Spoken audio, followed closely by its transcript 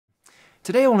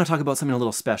Today I want to talk about something a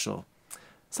little special,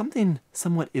 something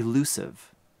somewhat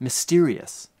elusive,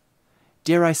 mysterious,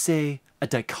 dare I say, a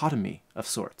dichotomy of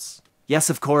sorts.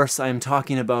 Yes, of course, I am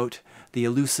talking about the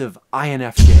elusive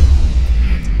INFJ.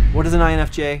 What is an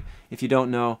INFJ? If you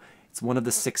don't know, it's one of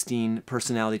the 16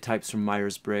 personality types from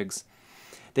Myers-Briggs.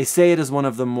 They say it is one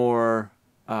of the more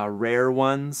rare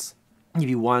ones,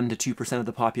 maybe 1 to 2% of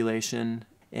the population.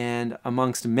 And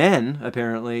amongst men,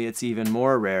 apparently, it's even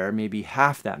more rare, maybe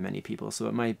half that many people. So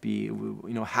it might be,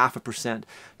 0.5%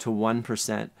 to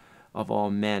 1% of all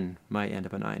men might end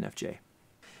up an INFJ.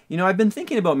 I've been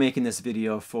thinking about making this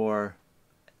video for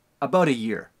about a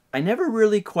year. I never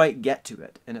really quite get to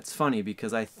it. And it's funny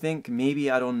because I think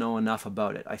maybe I don't know enough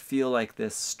about it. I feel like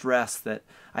this stress that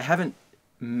I haven't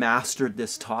mastered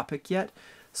this topic yet.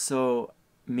 So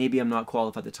maybe I'm not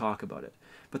qualified to talk about it.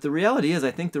 But the reality is,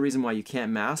 I think the reason why you can't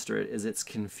master it is it's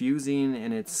confusing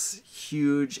and it's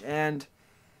huge, and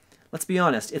let's be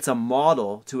honest, it's a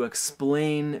model to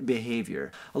explain behavior.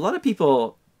 A lot of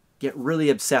people get really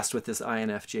obsessed with this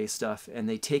INFJ stuff and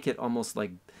they take it almost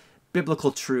like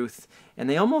biblical truth, and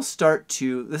they almost start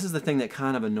to, this is the thing that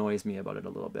kind of annoys me about it a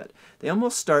little bit, they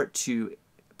almost start to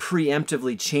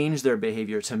preemptively change their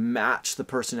behavior to match the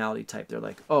personality type. They're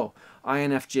like, oh,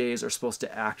 INFJs are supposed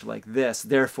to act like this,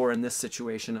 therefore in this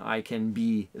situation I can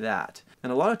be that.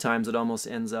 And a lot of times it almost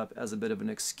ends up as a bit of an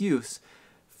excuse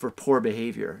for poor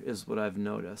behavior, is what I've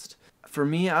noticed. For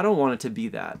me, I don't want it to be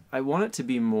that. I want it to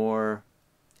be more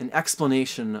an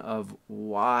explanation of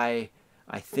why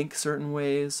I think certain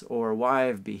ways, or why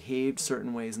I've behaved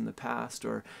certain ways in the past,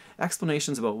 or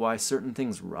explanations about why certain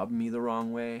things rub me the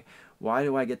wrong way. Why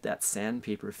do I get that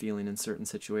sandpaper feeling in certain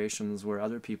situations where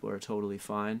other people are totally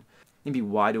fine? Maybe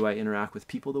why do I interact with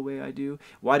people the way I do?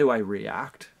 Why do I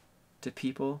react to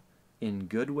people in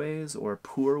good ways or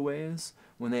poor ways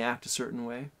when they act a certain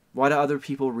way? Why do other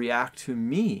people react to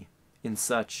me in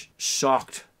such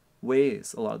shocked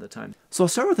ways a lot of the time? So I'll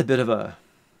start with a bit of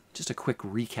just a quick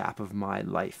recap of my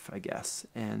life, I guess,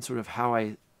 and sort of how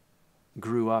I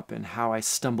grew up and how I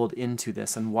stumbled into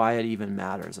this and why it even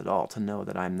matters at all to know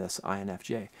that I'm this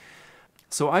INFJ.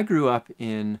 So I grew up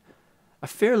in a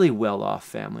fairly well-off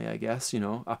family, I guess,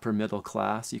 upper middle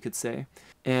class, you could say.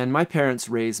 And my parents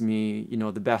raised me,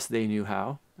 the best they knew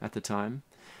how at the time.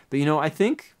 But, I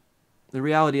think the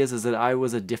reality is that I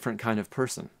was a different kind of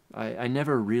person. I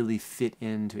never really fit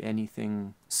into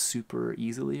anything super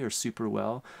easily or super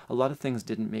well. A lot of things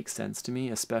didn't make sense to me,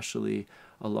 especially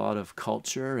a lot of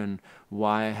culture and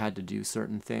why I had to do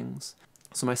certain things.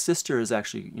 So my sister is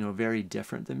actually, very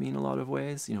different than me in a lot of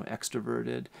ways,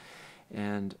 extroverted.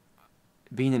 And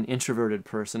being an introverted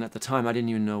person, at the time I didn't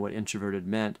even know what introverted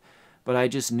meant, but I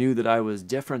just knew that I was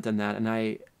different than that, and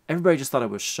everybody just thought I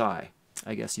was shy,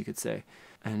 I guess you could say.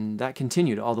 And that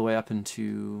continued all the way up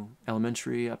into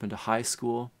elementary, up into high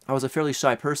school. I was a fairly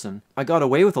shy person. I got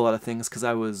away with a lot of things because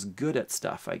I was good at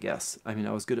stuff, I guess. I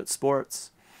was good at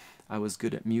sports. I was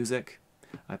good at music.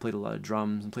 I played a lot of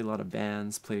drums and played a lot of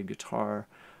bands, played guitar.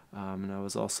 And I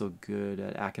was also good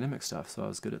at academic stuff, so I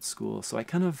was good at school. So I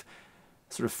kind of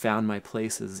sort of found my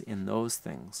places in those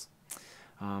things.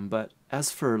 But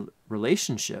as for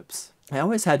relationships, I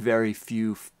always had very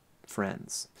few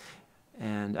friends.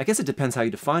 And I guess it depends how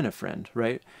you define a friend,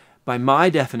 right? By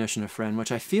my definition of friend,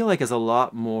 which I feel like is a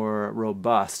lot more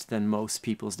robust than most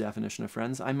people's definition of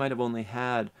friends, I might have only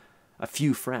had a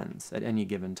few friends at any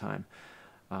given time.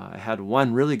 I had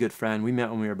one really good friend. We met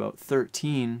when we were about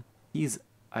 13.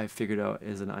 I figured out,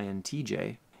 is an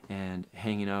INTJ, and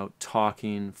hanging out,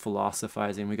 talking,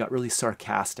 philosophizing. We got really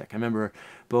sarcastic. I remember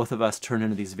both of us turned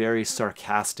into these very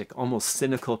sarcastic, almost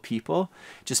cynical people,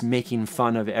 just making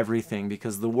fun of everything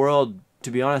because the world,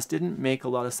 to be honest, didn't make a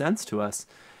lot of sense to us.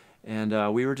 And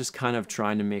we were just kind of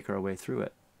trying to make our way through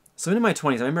it. So in my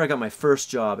 20s, I remember I got my first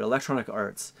job at Electronic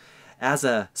Arts as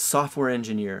a software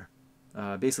engineer,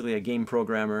 basically a game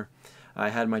programmer.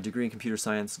 I had my degree in computer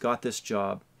science, got this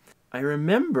job. I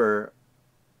remember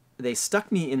they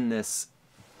stuck me in this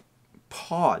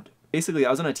pod. Basically,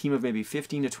 I was on a team of maybe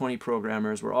 15 to 20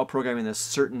 programmers. We're all programming this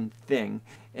certain thing.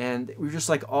 And we were just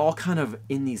like all kind of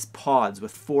in these pods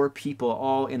with 4 people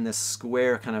all in this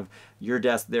square, kind of your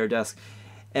desk, their desk.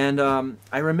 And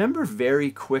I remember very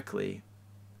quickly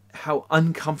how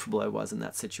uncomfortable I was in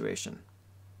that situation.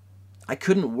 I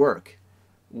couldn't work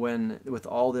with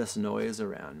all this noise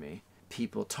around me.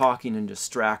 People talking and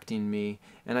distracting me,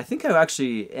 and I think I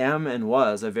actually am and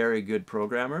was a very good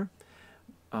programmer,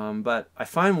 but I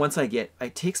find once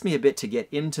it takes me a bit to get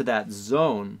into that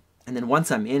zone, and then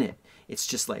once I'm in it, it's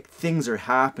just like things are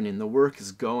happening, the work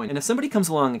is going, and if somebody comes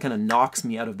along and kind of knocks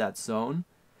me out of that zone,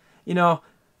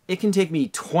 it can take me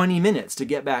 20 minutes to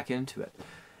get back into it.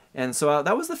 And so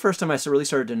that was the first time I really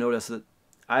started to notice that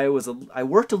I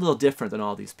worked a little different than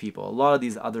all these people, a lot of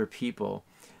these other people.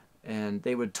 And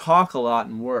they would talk a lot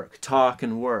and work, talk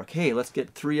and work. Hey, let's get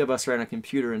 3 of us around a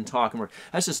computer and talk and work.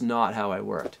 That's just not how I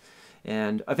worked.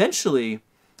 And eventually,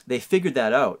 they figured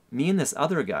that out, me and this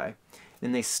other guy,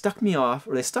 and they stuck me off,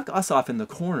 or they stuck us off in the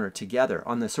corner together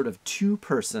on this sort of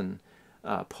 2-person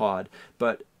pod.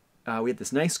 But we had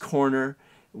this nice corner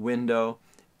window.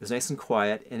 It was nice and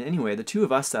quiet. And anyway, the 2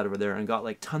 of us sat over there and got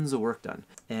like tons of work done.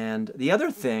 And the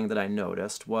other thing that I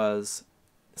noticed was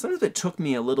sometimes it took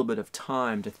me a little bit of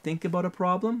time to think about a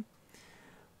problem.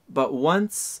 But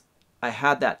once I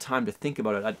had that time to think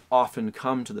about it, I'd often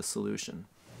come to the solution.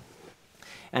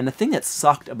 And the thing that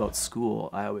sucked about school,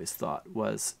 I always thought,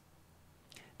 was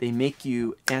they make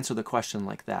you answer the question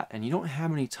like that, and you don't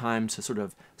have any time to sort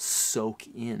of soak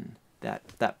in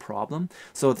that problem.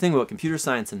 So the thing about computer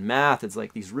science and math, it's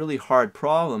like these really hard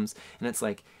problems, and it's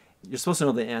like you're supposed to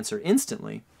know the answer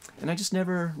instantly. And I just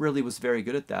never really was very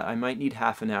good at that. I might need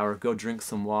half an hour, go drink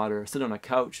some water, sit on a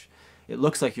couch. It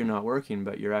looks like you're not working,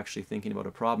 but you're actually thinking about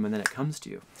a problem, and then it comes to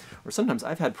you. Or sometimes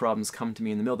I've had problems come to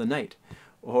me in the middle of the night.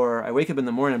 Or I wake up in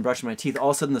the morning and brush my teeth,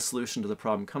 all of a sudden the solution to the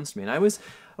problem comes to me. And I was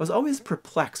always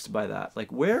perplexed by that.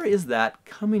 Like, where is that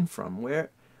coming from?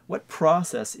 What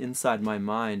process inside my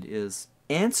mind is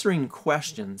answering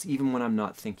questions even when I'm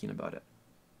not thinking about it?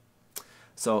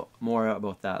 So more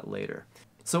about that later.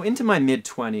 So into my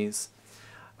mid-20s,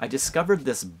 I discovered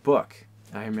this book.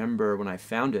 I remember when I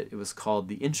found it, it was called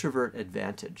The Introvert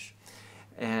Advantage.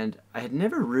 And I had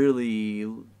never really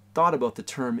thought about the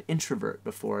term introvert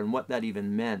before and what that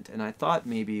even meant. And I thought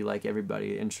maybe, like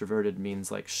everybody, introverted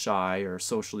means like shy or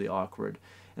socially awkward.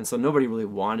 And so nobody really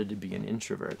wanted to be an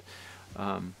introvert.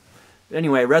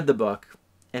 Anyway, I read the book,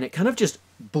 and it kind of just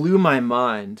blew my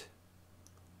mind.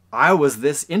 I was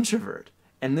this introvert.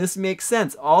 And this makes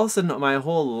sense. All of a sudden, my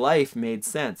whole life made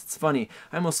sense. It's funny.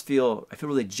 I feel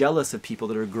really jealous of people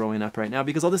that are growing up right now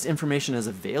because all this information is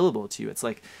available to you. It's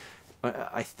like,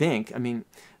 I mean,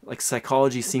 like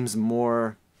psychology seems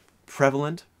more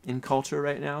prevalent in culture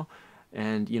right now.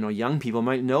 And, you know, young people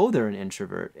might know they're an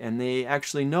introvert, and they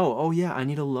actually know, oh yeah, I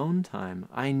need alone time.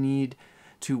 I need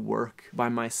to work by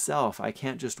myself. I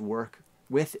can't just work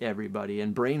with everybody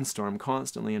and brainstorm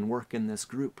constantly and work in this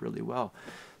group really well.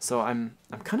 So I'm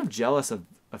kind of jealous of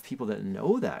people that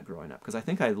know that growing up, because I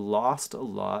think I lost a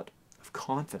lot of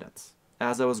confidence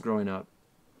as I was growing up,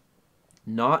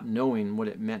 not knowing what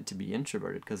it meant to be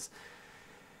introverted. Because,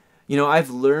 you know,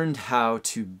 I've learned how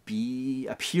to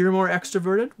appear more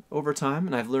extroverted over time,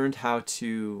 and I've learned how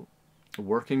to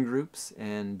work in groups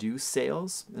and do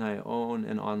sales. And I own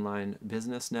an online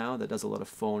business now that does a lot of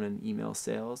phone and email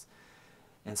sales.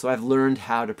 And so I've learned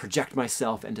how to project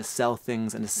myself and to sell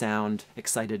things and to sound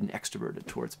excited and extroverted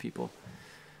towards people.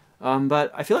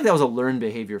 But I feel like that was a learned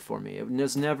behavior for me. It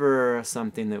was never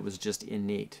something that was just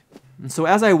innate. And so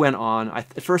as I went on,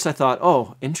 at first I thought,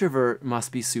 oh, introvert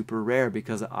must be super rare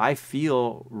because I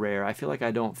feel rare. I feel like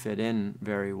I don't fit in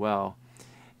very well.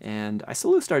 And I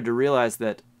slowly started to realize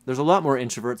that there's a lot more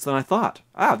introverts than I thought.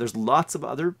 There's lots of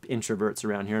other introverts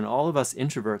around here, and all of us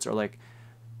introverts are like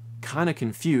kind of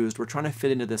confused. We're trying to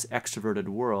fit into this extroverted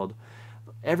world.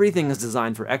 Everything is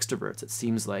designed for extroverts. It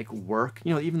seems like work,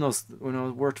 you know, even those, when I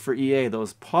worked for EA,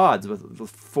 those pods with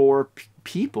 4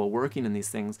 people working in these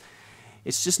things,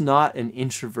 it's just not an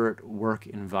introvert work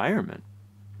environment.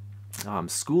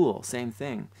 School, same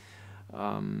thing.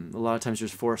 A lot of times you're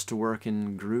forced to work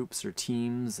in groups or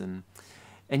teams, and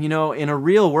you know, in a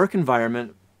real work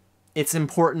environment, it's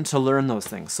important to learn those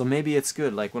things. So maybe it's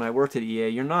good. Like when I worked at EA,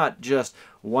 you're not just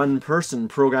one person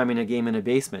programming a game in a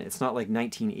basement. It's not like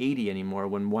 1980 anymore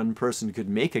when one person could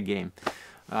make a game.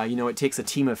 You know, it takes a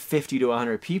team of 50 to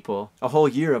 100 people, a whole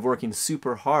year of working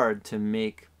super hard to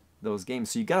make those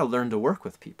games. So you got to learn to work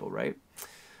with people, right?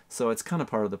 So it's kind of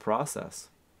part of the process.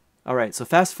 All right, so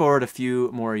fast forward a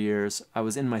few more years. I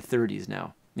was in my 30s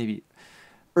now, maybe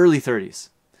early 30s,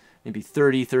 maybe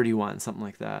 30, 31, something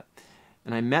like that.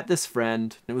 And I met this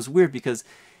friend. It was weird because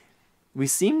we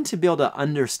seemed to be able to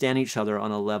understand each other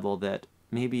on a level that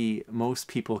maybe most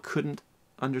people couldn't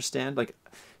understand. Like,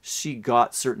 she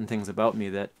got certain things about me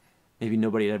that maybe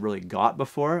nobody had really got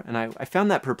before. And I found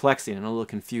that perplexing and a little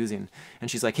confusing. And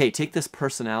she's like, hey, take this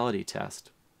personality test.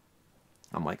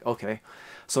 I'm like, okay.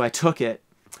 So I took it.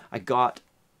 I got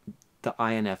the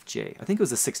INFJ. I think it was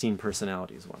the 16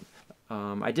 personalities one.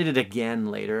 I did it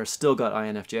again later, still got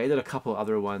INFJ. I did a couple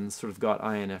other ones, sort of got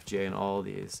INFJ in all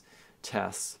these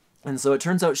tests. And so it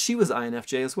turns out she was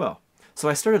INFJ as well. So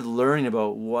I started learning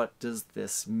about what does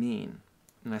this mean.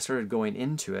 and I started going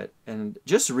into it, and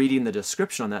just reading the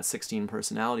description on that 16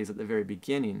 personalities at the very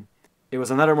beginning, it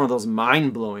was another one of those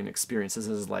mind-blowing experiences.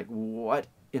 It was like, what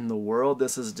in the world?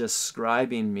 This is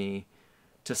describing me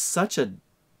to such a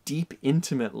deep,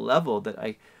 intimate level that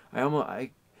I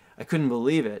couldn't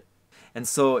believe it. And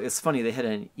so it's funny, they had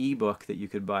an ebook that you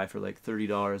could buy for like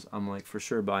 $30. I'm like, for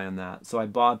sure buying that. So I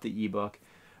bought the ebook,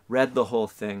 read the whole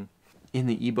thing. In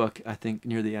the ebook, I think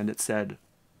near the end it said,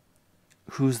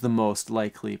 who's the most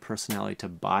likely personality to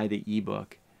buy the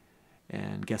ebook?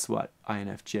 And guess what?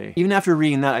 INFJ. Even after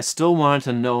reading that, I still wanted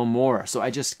to know more. So I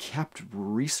just kept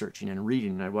researching and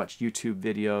reading. I watched YouTube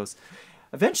videos.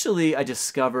 Eventually, I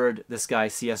discovered this guy,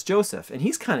 C.S. Joseph. And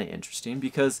he's kind of interesting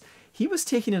because he was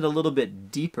taking it a little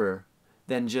bit deeper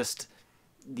than just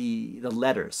the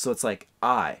letters. So it's like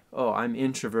I, oh, I'm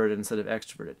introverted instead of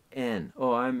extroverted. N,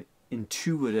 oh, I'm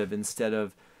intuitive instead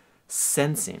of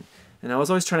sensing. And I was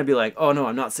always trying to be like, oh no,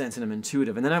 I'm not sensing, I'm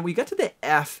intuitive. And then we got to the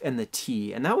F and the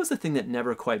T, and that was the thing that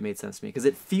never quite made sense to me, because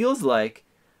it feels like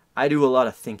I do a lot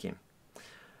of thinking.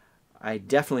 I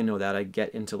definitely know that. I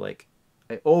get into like,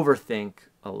 I overthink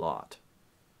a lot.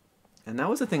 And that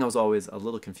was the thing I was always a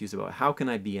little confused about. How can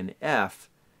I be an F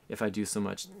if I do so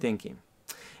much thinking?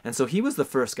 And so he was the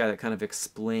first guy that kind of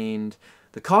explained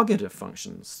the cognitive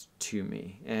functions to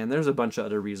me. And there's a bunch of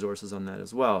other resources on that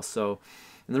as well. So,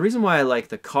 and the reason why I like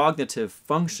the cognitive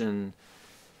function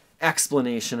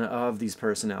explanation of these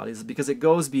personalities is because it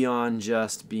goes beyond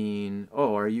just being,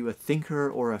 oh, are you a thinker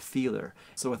or a feeler?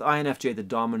 So with INFJ, the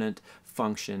dominant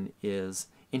function is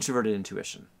introverted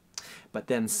intuition. But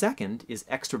then second is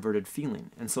extroverted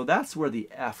feeling. And so that's where the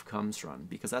F comes from,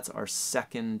 because that's our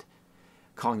second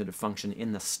cognitive function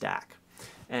in the stack.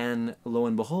 And lo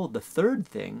and behold, the third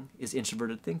thing is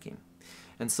introverted thinking.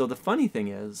 And so the funny thing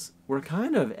is, we're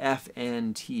kind of F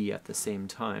and T at the same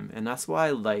time. And that's why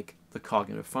I like the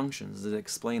cognitive functions. It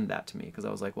explained that to me, because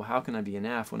I was like, well, how can I be an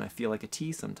F when I feel like a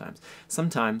T sometimes?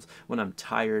 Sometimes when I'm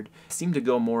tired, I seem to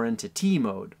go more into T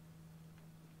mode.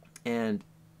 And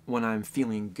when I'm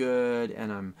feeling good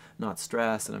and I'm not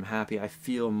stressed and I'm happy, I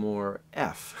feel more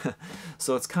F.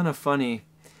 So it's kind of funny.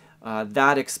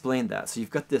 That explained that. So you've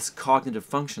got this cognitive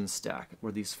function stack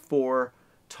where these four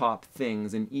top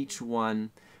things, and each one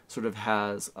sort of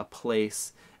has a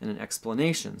place and an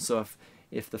explanation. So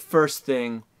if the first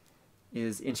thing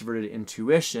is introverted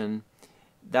intuition,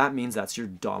 that means that's your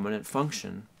dominant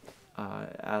function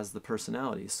as the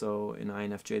personality. So in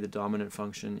INFJ, the dominant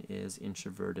function is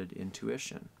introverted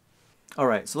intuition. All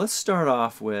right, so let's start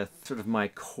off with sort of my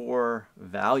core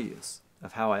values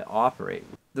of how I operate.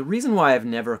 The reason why I've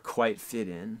never quite fit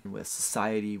in with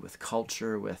society, with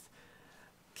culture, with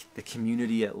the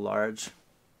community at large,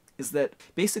 is that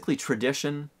basically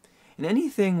tradition and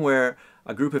anything where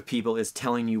a group of people is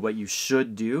telling you what you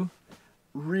should do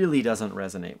really doesn't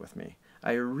resonate with me.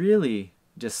 I really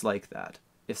dislike that.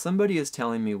 If somebody is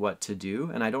telling me what to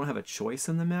do and I don't have a choice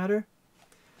in the matter,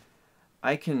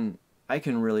 I can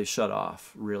really shut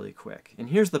off really quick. And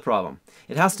here's the problem.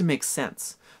 It has to make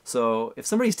sense. So if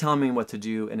somebody's telling me what to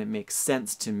do and it makes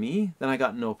sense to me, then I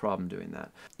got no problem doing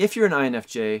that. If you're an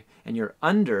INFJ and you're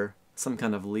under some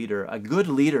kind of leader, a good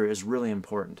leader is really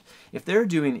important. If they're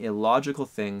doing illogical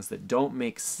things that don't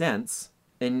make sense,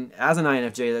 and as an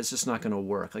INFJ, that's just not going to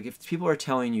work. Like if people are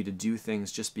telling you to do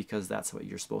things just because that's what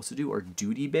you're supposed to do, or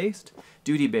duty-based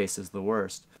is the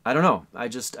worst. I don't know. I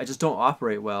just don't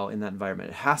operate well in that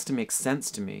environment. It has to make sense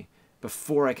to me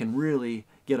before I can really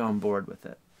get on board with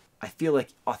it. I feel like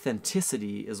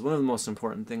authenticity is one of the most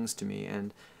important things to me,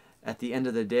 and at the end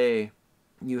of the day,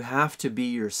 you have to be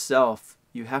yourself.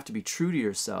 You have to be true to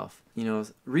yourself. You know,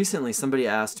 recently somebody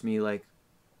asked me, like,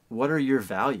 what are your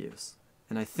values?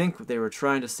 And I think what they were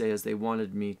trying to say is they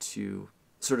wanted me to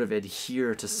sort of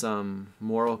adhere to some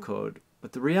moral code.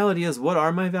 But the reality is, what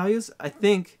are my values? I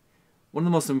think one of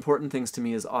the most important things to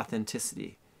me is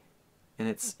authenticity. And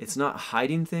it's not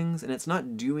hiding things, and it's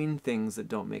not doing things that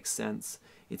don't make sense.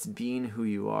 It's being who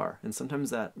you are. And sometimes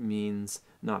that means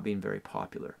not being very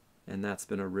popular. And that's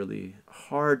been a really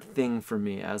hard thing for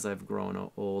me as I've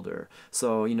grown older.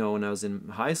 So, you know, when I was in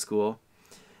high school,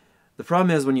 the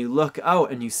problem is when you look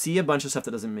out and you see a bunch of stuff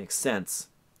that doesn't make sense,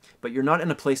 but you're not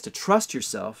in a place to trust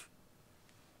yourself,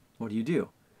 what do?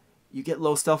 You get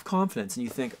low self-confidence and you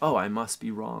think, oh, I must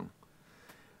be wrong,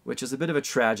 which is a bit of a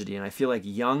tragedy. And I feel like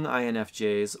young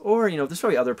INFJs, or, you know, there's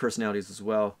probably other personalities as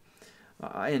well,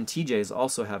 INTJs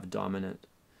also have dominant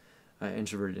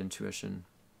introverted intuition.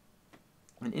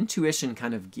 And intuition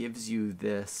kind of gives you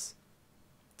this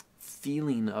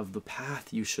feeling of the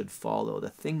path you should follow,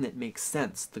 the thing that makes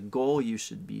sense, the goal you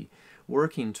should be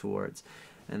working towards.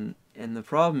 And the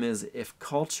problem is, if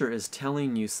culture is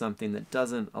telling you something that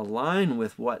doesn't align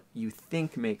with what you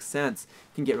think makes sense,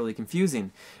 it can get really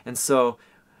confusing. And so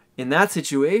in that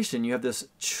situation, you have this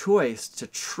choice to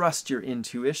trust your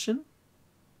intuition,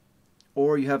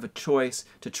 or you have a choice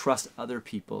to trust other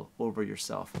people over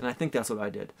yourself. And I think that's what I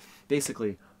did.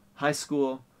 Basically, high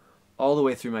school, all the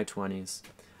way through my 20s,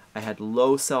 I had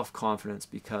low self-confidence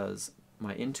because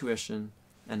my intuition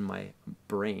and my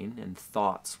brain and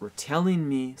thoughts were telling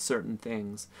me certain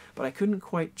things, but I couldn't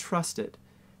quite trust it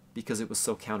because it was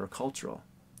so countercultural.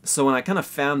 So when I kind of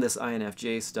found this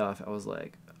INFJ stuff, I was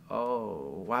like,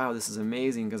 oh, wow, this is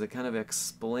amazing, because it kind of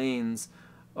explains,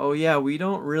 oh yeah, we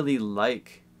don't really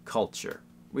like culture.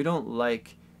 We don't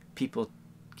like people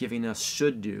giving us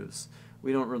should-dos.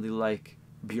 We don't really like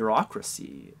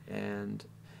bureaucracy and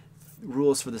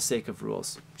rules for the sake of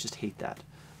rules. Just hate that.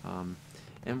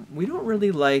 And we don't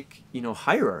really like,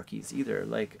 hierarchies either.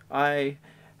 Like, I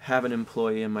have an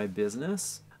employee in my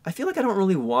business. I feel like I don't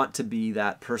really want to be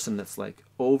that person that's like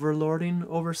overlording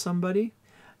over somebody.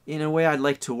 In a way, I'd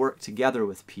like to work together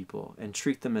with people and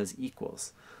treat them as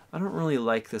equals. I don't really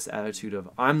like this attitude of,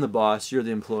 I'm the boss, you're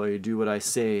the employee, do what I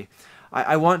say.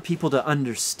 I want people to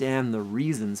understand the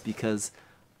reasons, because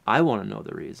I want to know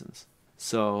the reasons.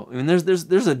 So, I mean,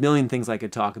 there's a million things I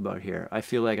could talk about here. I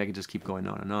feel like I could just keep going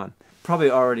on and on. Probably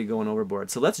already going overboard.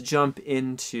 So let's jump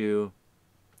into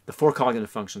the 4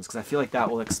 cognitive functions, because I feel like that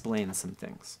will explain some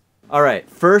things. All right,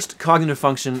 first cognitive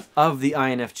function of the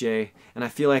INFJ, and I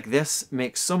feel like this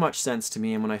makes so much sense to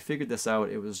me, and when I figured this out,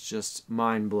 it was just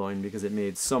mind-blowing because it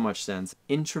made so much sense.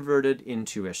 Introverted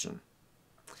intuition.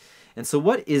 And so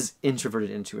what is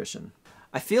introverted intuition?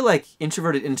 I feel like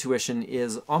introverted intuition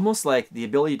is almost like the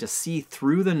ability to see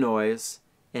through the noise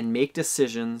and make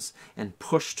decisions and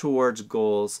push towards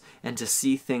goals and to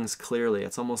see things clearly.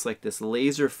 It's almost like this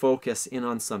laser focus in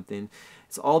on something.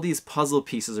 It's all these puzzle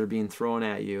pieces are being thrown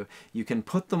at you. You can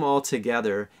put them all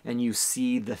together and you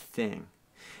see the thing.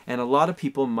 And a lot of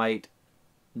people might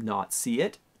not see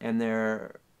it, and they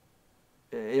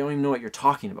don't even know what you're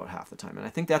talking about half the time. And I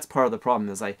think that's part of the problem.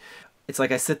 It's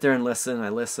like I sit there and listen, I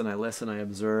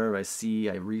observe, I see,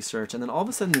 I research, and then all of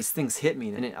a sudden these things hit me.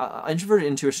 And introverted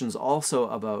intuition is also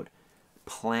about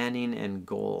planning and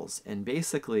goals. And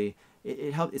basically,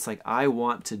 it helps. It's like, I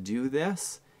want to do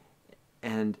this,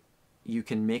 and you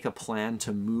can make a plan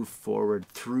to move forward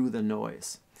through the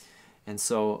noise. And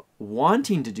so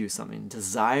wanting to do something,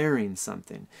 desiring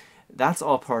something, that's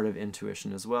all part of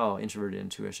intuition as well, introverted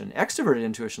intuition. Extroverted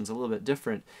intuition is a little bit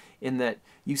different in that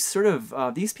you sort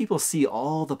of, these people see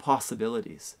all the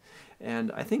possibilities.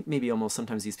 And I think maybe almost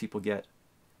sometimes these people get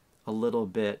a little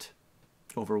bit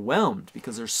overwhelmed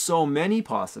because there's so many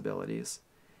possibilities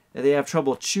that they have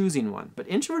trouble choosing one. But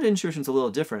introverted intuition is a little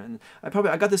different. And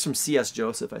I got this from C.S.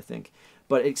 Joseph, I think.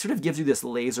 But it sort of gives you this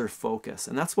laser focus.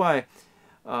 And that's why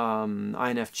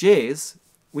INFJs,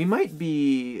 we might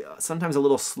be sometimes a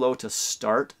little slow to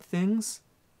start things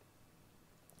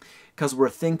because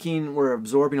we're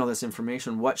absorbing all this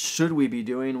information. What should we be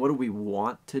doing? What do we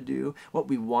want to do? What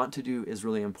we want to do is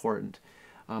really important.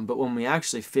 But when we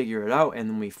actually figure it out and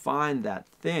then we find that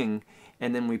thing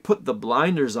and then we put the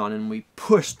blinders on and we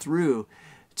push through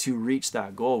to reach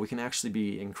that goal, we can actually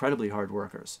be incredibly hard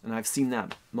workers. And I've seen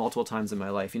that multiple times in my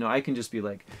life. I can just be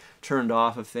like turned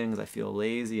off of things. I feel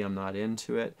lazy. I'm not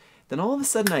into it. Then all of a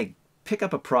sudden I pick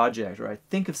up a project or I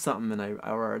think of something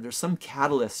or there's some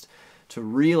catalyst to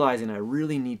realizing I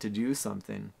really need to do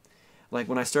something. Like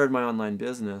when I started my online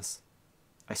business,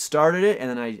 I started it and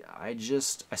then I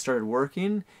started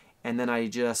working, and then I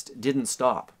just didn't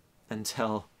stop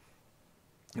until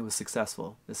it was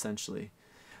successful, essentially.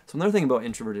 So another thing about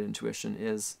introverted intuition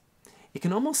is it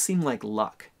can almost seem like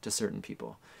luck to certain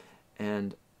people.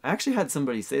 And I actually had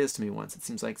somebody say this to me once. It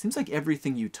seems like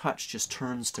everything you touch just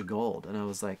turns to gold. And I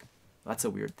was like, that's a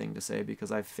weird thing to say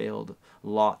because I've failed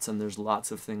lots and there's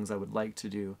lots of things I would like to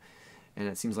do. And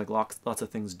it seems like lots of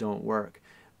things don't work.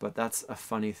 But that's a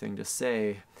funny thing to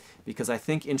say because I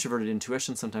think introverted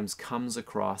intuition sometimes comes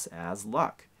across as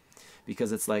luck.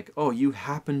 Because it's like, oh, you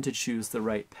happen to choose the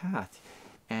right path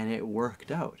and it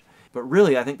worked out. But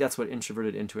really, I think that's what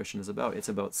introverted intuition is about. It's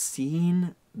about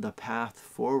seeing the path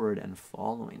forward and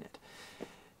following it.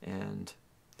 And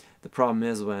the problem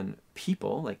is when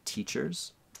people, like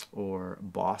teachers or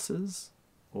bosses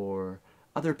or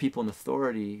other people in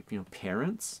authority,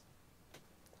 parents,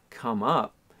 come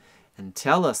up and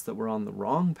tell us that we're on the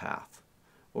wrong path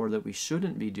or that we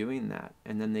shouldn't be doing that.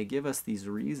 And then they give us these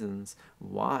reasons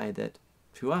why that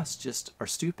to us just are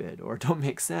stupid or don't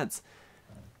make sense.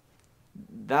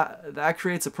 That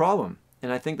creates a problem.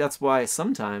 And I think that's why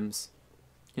sometimes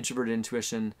introverted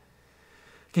intuition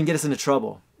can get us into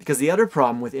trouble. Because the other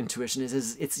problem with intuition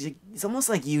is it's almost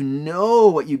like you know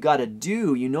what you got to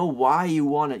do. You know why you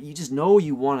want to. You just know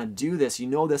you want to do this. You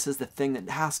know this is the thing that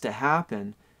has to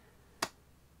happen.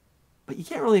 But you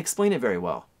can't really explain it very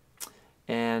well.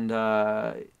 And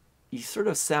you sort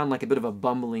of sound like a bit of a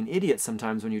bumbling idiot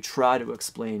sometimes when you try to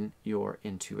explain your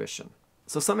intuition.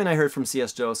 So something I heard from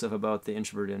C.S. Joseph about the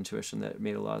introverted intuition that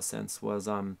made a lot of sense was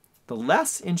the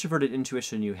less introverted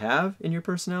intuition you have in your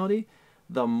personality,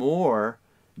 the more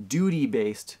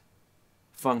duty-based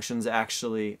functions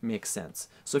actually make sense.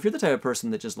 So if you're the type of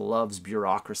person that just loves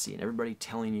bureaucracy and everybody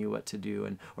telling you what to do,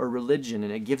 and or religion,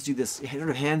 and it gives you this, it sort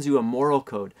of hands you a moral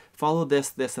code, follow this,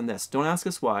 this, and this. Don't ask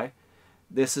us why.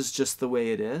 This is just the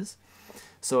way it is.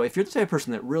 So if you're the type of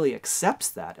person that really accepts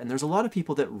that, and there's a lot of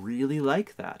people that really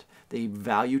like that, they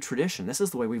value tradition. This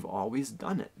is the way we've always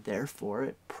done it. Therefore,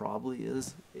 it probably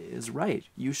is right.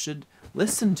 You should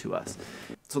listen to us.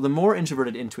 So the more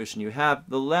introverted intuition you have,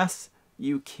 the less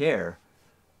you care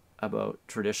about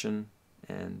tradition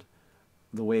and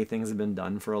the way things have been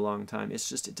done for a long time.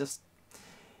 It's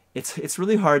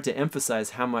really hard to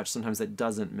emphasize how much sometimes it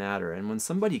doesn't matter. And when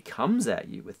somebody comes at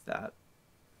you with that,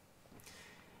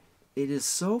 it is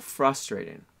so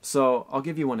frustrating. So I'll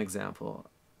give you one example.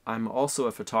 I'm also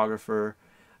a photographer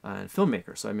and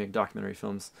filmmaker, so I make documentary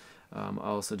films. I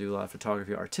also do a lot of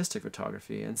photography, artistic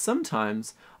photography, and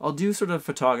sometimes I'll do sort of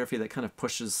photography that kind of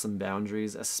pushes some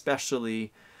boundaries,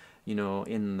 especially, you know,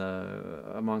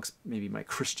 amongst maybe my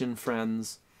Christian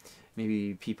friends.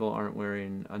 Maybe people aren't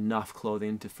wearing enough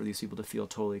clothing for these people to feel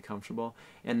totally comfortable,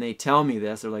 and they tell me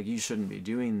this. They're like, "You shouldn't be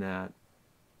doing that."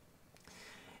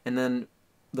 And then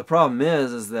the problem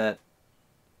is that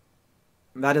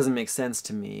doesn't make sense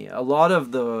to me. A lot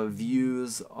of the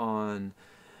views on,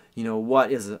 you know,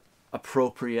 what is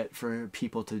appropriate for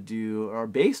people to do are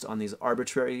based on these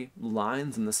arbitrary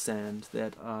lines in the sand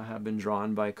that have been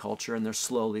drawn by culture, and they're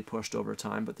slowly pushed over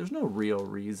time, but there's no real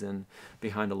reason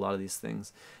behind a lot of these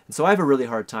things. And so I have a really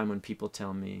hard time when people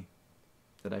tell me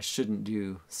that I shouldn't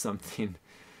do something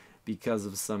because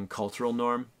of some cultural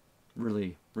norm.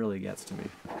 Really, really gets to me.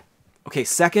 Okay,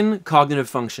 second cognitive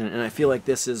function, and I feel like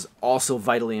this is also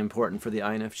vitally important for the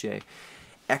INFJ,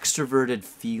 extroverted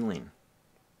feeling.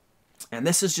 And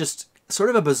this is just sort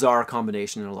of a bizarre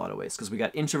combination in a lot of ways, because we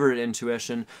got introverted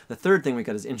intuition. The third thing we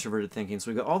got is introverted thinking.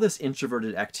 So we got all this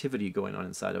introverted activity going on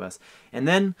inside of us. And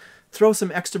then throw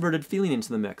some extroverted feeling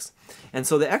into the mix. And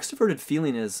so the extroverted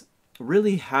feeling is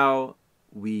really how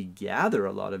we gather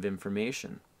a lot of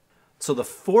information. So the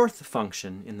fourth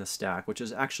function in the stack, which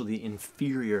is actually the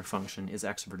inferior function, is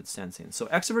extroverted sensing. So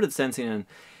extroverted sensing and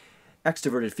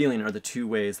extroverted feeling are the two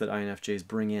ways that INFJs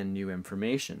bring in new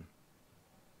information.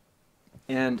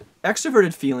 And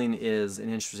extroverted feeling is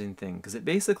an interesting thing because it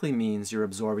basically means you're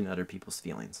absorbing other people's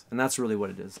feelings. And that's really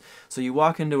what it is. So you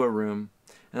walk into a room,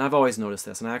 and I've always noticed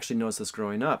this, and I actually noticed this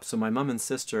growing up. So my mom and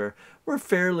sister were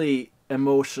fairly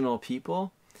emotional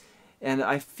people. And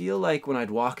I feel like when I'd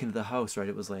walk into the house, right,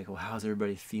 it was like, well, how's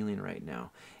everybody feeling right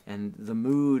now? And the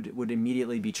mood would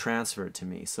immediately be transferred to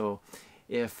me. So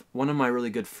if one of my really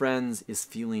good friends is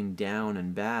feeling down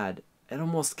and bad,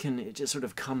 it just sort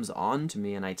of comes on to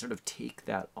me, and I sort of take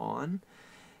that on.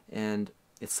 And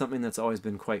it's something that's always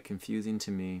been quite confusing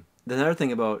to me. The other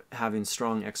thing about having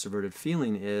strong extroverted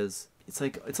feeling is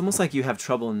it's almost like you have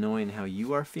trouble knowing how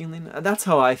you are feeling. That's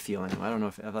how I feel. I don't know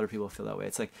if other people feel that way.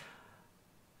 It's like,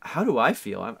 how do I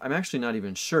feel? I'm actually not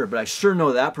even sure, but I sure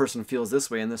know that person feels this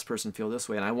way and this person feels this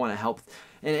way, and I want to help.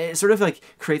 And it sort of like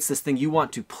creates this thing, you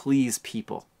want to please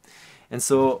people. And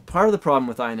so part of the problem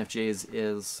with INFJs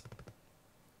is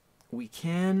we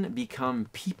can become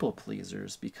people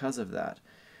pleasers because of that.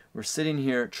 We're sitting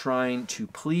here trying to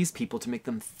please people to make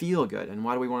them feel good. And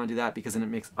why do we want to do that? Because then it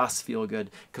makes us feel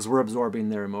good because we're absorbing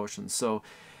their emotions. So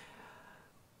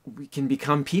we can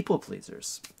become people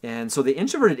pleasers. And so the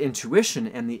introverted intuition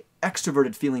and the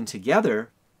extroverted feeling together,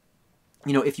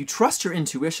 you know, if you trust your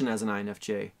intuition as an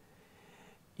INFJ,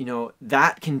 you know,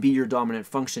 that can be your dominant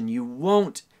function. You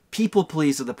won't people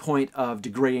please to the point of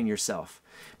degrading yourself.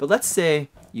 But let's say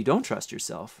you don't trust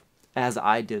yourself, as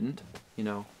I didn't, you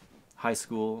know, high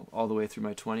school all the way through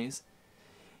my 20s.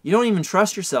 You don't even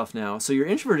trust yourself now. So your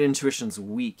introverted intuition's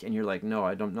weak, and you're like, no,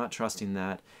 I'm not trusting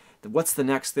that. What's the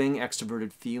next thing?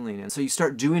 Extroverted feeling. And so you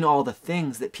start doing all the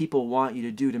things that people want you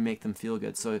to do to make them feel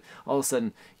good. So all of a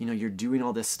sudden, you know, you're doing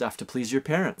all this stuff to please your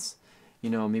parents.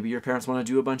 You know, maybe your parents want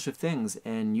to do a bunch of things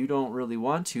and you don't really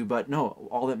want to, but no,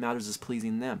 all that matters is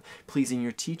pleasing them, pleasing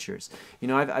your teachers. You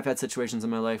know, I've had situations in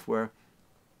my life where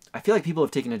I feel like people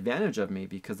have taken advantage of me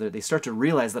because they start to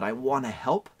realize that I want to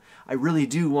help. I really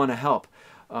do want to help.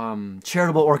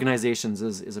 Charitable organizations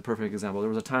is a perfect example. There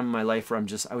was a time in my life where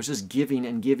I was just giving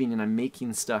and giving, and I'm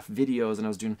making stuff, videos, and I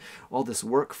was doing all this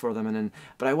work for them,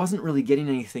 but I wasn't really getting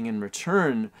anything in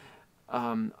return.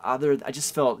 I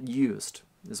just felt used,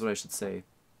 is what I should say.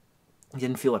 I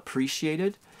didn't feel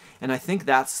appreciated, and I think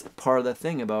that's part of the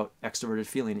thing about extroverted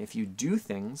feeling. If you do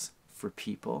things for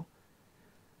people,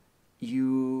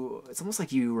 it's almost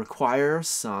like you require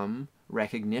some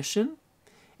recognition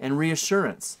and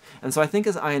reassurance. And so I think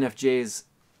as INFJs,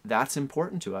 that's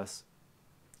important to us.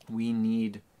 We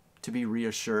need to be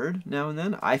reassured now and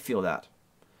then. I feel that.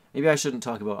 Maybe I shouldn't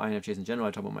talk about INFJs in general,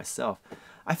 I talk about myself.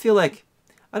 I feel like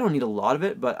I don't need a lot of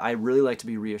it, but I really like to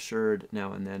be reassured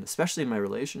now and then, especially in my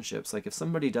relationships. Like if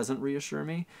somebody doesn't reassure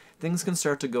me, things can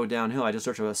start to go downhill. I just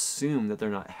start to assume that they're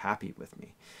not happy with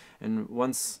me. And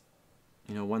once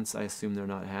I assume they're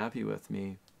not happy with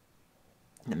me,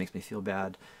 that makes me feel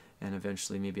bad. And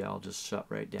eventually maybe I'll just shut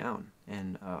right down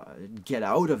and get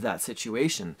out of that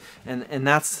situation. And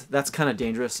that's kind of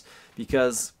dangerous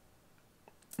because,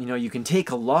 you can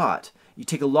take a lot. You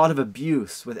take a lot of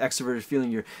abuse with extroverted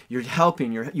feeling. You're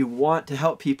helping. You want to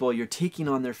help people. You're taking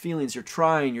on their feelings. You're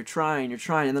trying.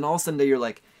 And then all of a sudden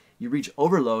you reach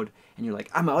overload and you're like,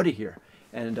 I'm out of here.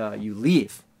 And you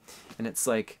leave. And it's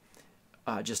like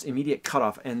just immediate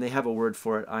cutoff. And they have a word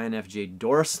for it, INFJ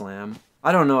door slam.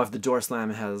 I don't know if the door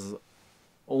slam has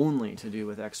only to do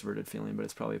with extroverted feeling, but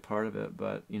it's probably part of it.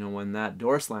 But, when that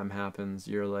door slam happens,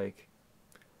 you're like,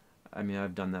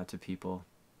 I've done that to people.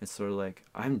 It's sort of like,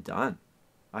 I'm done.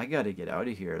 I got to get out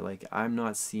of here. Like, I'm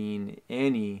not seeing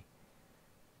any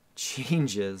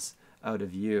changes out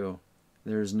of you.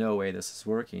 There's no way this is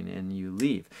working, and you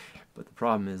leave. But the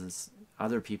problem is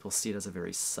other people see it as a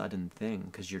very sudden thing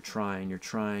because you're trying,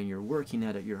 you're working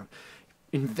at it, you're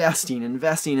investing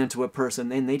into a person,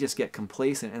 then they just get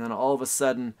complacent, and then all of a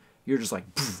sudden you're just like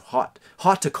hot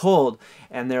to cold,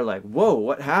 and they're like, whoa,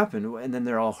 what happened? And then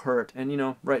they're all hurt,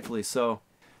 and rightfully so.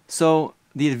 So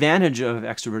the advantage of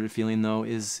extroverted feeling, though,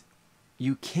 is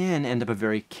you can end up a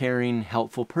very caring,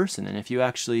 helpful person. And if you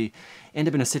actually end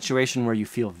up in a situation where you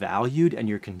feel valued and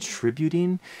you're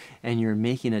contributing and you're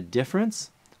making a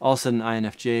difference, all of a sudden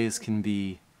INFJs can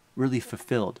be really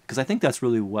fulfilled. Because I think that's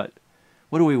really what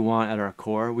do we want at our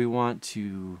core? We want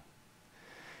to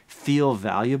feel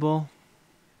valuable.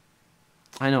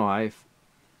 I know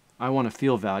I want to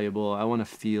feel valuable. I want to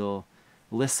feel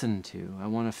listened to. I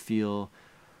want to feel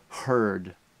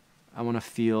heard. I want to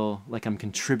feel like I'm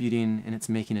contributing and it's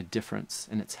making a difference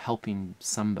and it's helping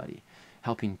somebody,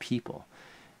 helping people.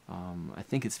 I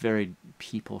think it's very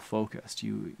people-focused.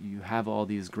 You have all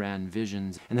these grand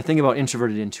visions. And the thing about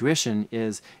introverted intuition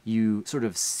is you sort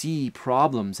of see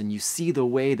problems and you see the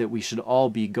way that we should all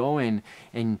be going.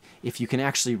 And if you can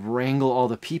actually wrangle all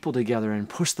the people together and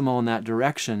push them all in that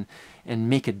direction and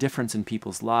make a difference in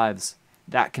people's lives,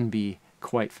 that can be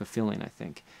quite fulfilling, I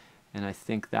think. And I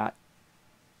think that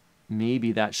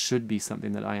maybe that should be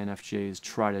something that INFJs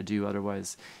try to do.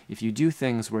 Otherwise, if you do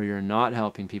things where you're not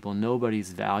helping people,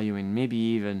 nobody's valuing, maybe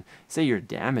even say you're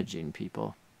damaging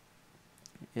people,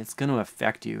 it's going to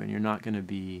affect you and you're not going to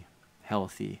be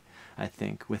healthy, I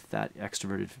think, with that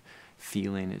extroverted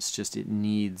feeling. It's just, it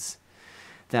needs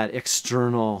that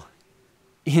external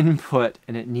input,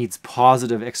 and it needs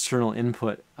positive external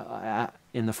input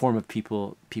in the form of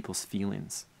people's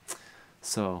feelings.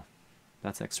 So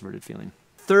that's extroverted feeling.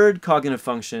 Third cognitive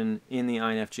function in the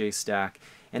INFJ stack,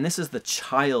 and this is the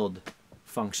child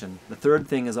function. The third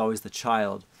thing is always the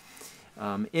child,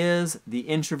 is the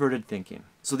introverted thinking.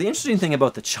 So the interesting thing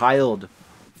about the child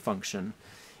function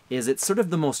is it's sort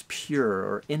of the most pure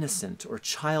or innocent or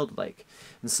childlike.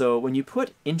 And so when you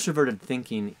put introverted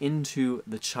thinking into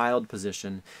the child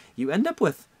position, you end up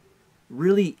with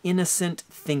really innocent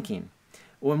thinking.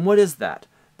 And what is that?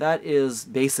 That is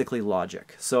basically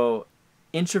logic. So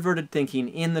introverted thinking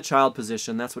in the child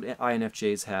position, that's what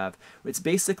INFJs have. It's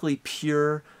basically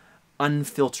pure,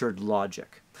 unfiltered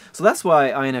logic. So that's why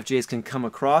INFJs can come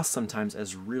across sometimes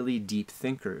as really deep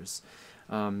thinkers,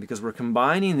 because we're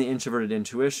combining the introverted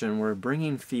intuition, we're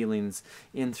bringing feelings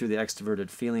in through the extroverted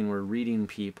feeling, we're reading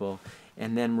people,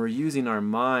 and then we're using our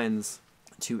minds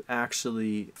to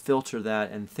actually filter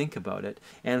that and think about it.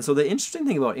 And so the interesting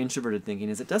thing about introverted thinking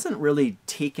is it doesn't really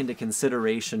take into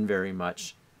consideration very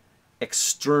much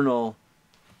external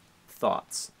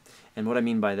thoughts. And what I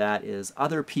mean by that is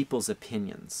other people's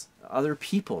opinions, other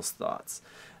people's thoughts.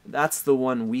 That's the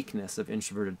one weakness of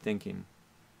introverted thinking,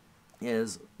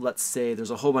 is, let's say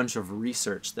there's a whole bunch of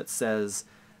research that says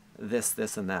this,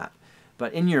 this, and that.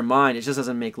 But in your mind, it just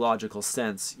doesn't make logical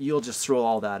sense. You'll just throw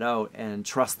all that out and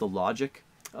trust the logic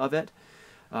of it.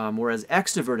 Whereas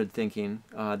extroverted thinking,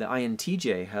 the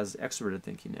INTJ has extroverted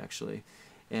thinking actually.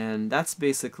 And that's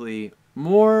basically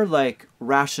more like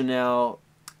rationale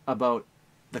about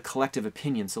the collective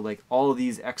opinion. So like all of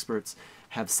these experts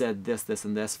have said this, this,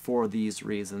 and this for these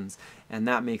reasons. And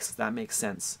that makes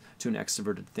sense to an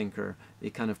extroverted thinker. They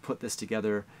kind of put this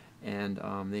together and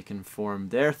they can form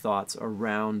their thoughts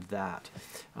around that.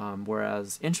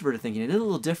 Whereas introverted thinking, it is a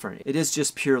little different. It is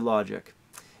just pure logic.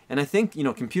 And I think,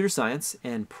 computer science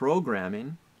and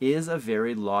programming is a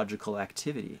very logical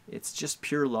activity. It's just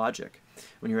pure logic.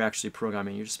 When you're actually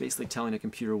programming, you're just basically telling a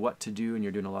computer what to do, and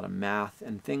you're doing a lot of math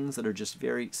and things that are just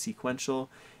very sequential,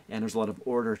 and there's a lot of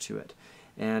order to it.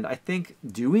 And I think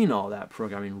doing all that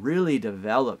programming really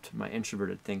developed my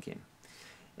introverted thinking.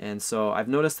 And so I've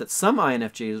noticed that some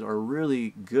INFJs are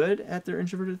really good at their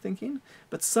introverted thinking,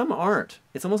 but some aren't.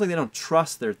 It's almost like they don't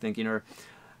trust their thinking, or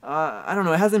I don't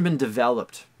know, it hasn't been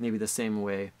developed maybe the same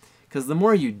way. Because the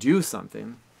more you do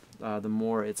something, the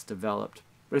more it's developed.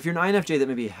 But if you're an INFJ that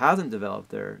maybe hasn't developed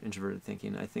their introverted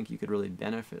thinking, I think you could really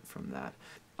benefit from that.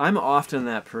 I'm often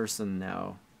that person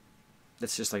now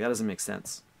that's just like, that doesn't make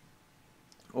sense.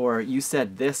 Or you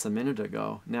said this a minute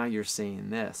ago, now you're saying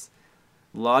this.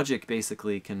 Logic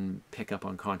basically can pick up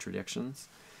on contradictions.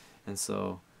 And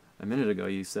so a minute ago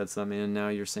you said something and now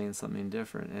you're saying something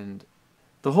different. And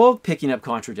the whole picking up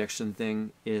contradiction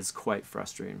thing is quite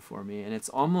frustrating for me. And it's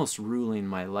almost ruling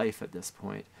my life at this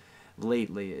point.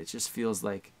 Lately, it just feels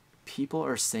like people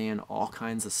are saying all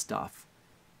kinds of stuff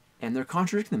and they're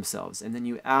contradicting themselves. And then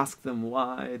you ask them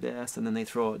why this, and then they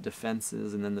throw out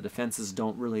defenses, and then the defenses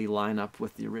don't really line up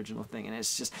with the original thing. And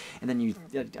it's just, and then you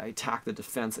attack the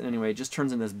defense. And anyway, it just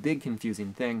turns into this big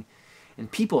confusing thing. And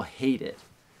people hate it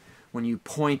when you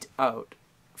point out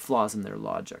flaws in their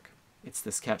logic. It's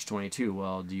this catch-22.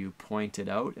 Well, do you point it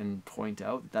out and point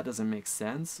out that doesn't make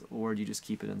sense, or do you just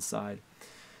keep it inside?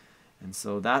 And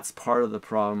so that's part of the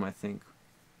problem, I think,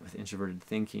 with introverted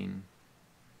thinking,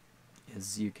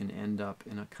 is you can end up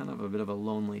in a kind of a bit of a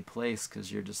lonely place,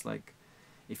 because you're just like,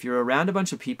 if you're around a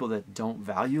bunch of people that don't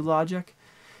value logic,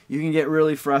 you can get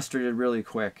really frustrated really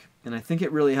quick. And I think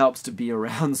it really helps to be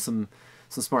around some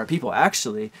smart people.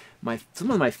 Actually, some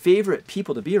of my favorite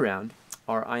people to be around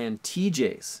are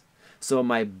INTJs. So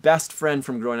my best friend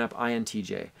from growing up,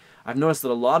 INTJ. I've noticed that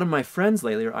a lot of my friends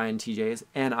lately are INTJs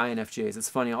and INFJs. It's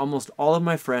funny, almost all of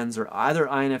my friends are either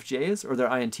INFJs or they're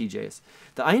INTJs.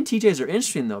 The INTJs are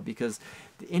interesting though, because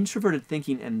the introverted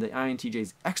thinking and the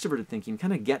INTJs' extroverted thinking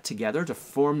kind of get together to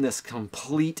form this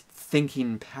complete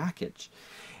thinking package.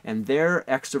 And their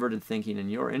extroverted thinking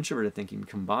and your introverted thinking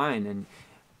combine. And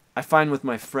I find with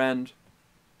my friend,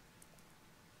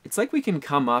 it's like we can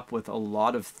come up with a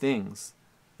lot of things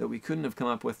that we couldn't have come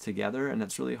up with together, and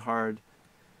it's really hard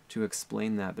to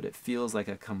explain that, but it feels like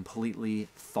a completely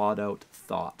thought out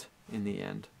thought in the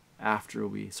end after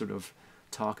we sort of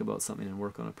talk about something and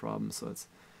work on a problem. So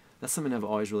that's something I've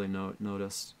always really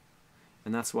noticed,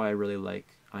 and that's why I really like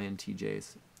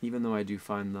INTJs, even though I do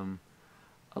find them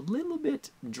a little bit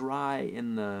dry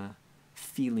in the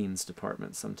feelings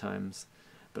department sometimes,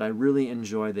 but I really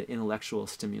enjoy the intellectual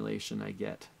stimulation I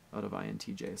get out of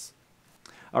INTJs.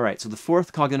 All right, so the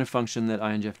fourth cognitive function that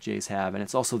INFJs have, and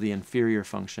it's also the inferior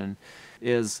function,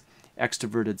 is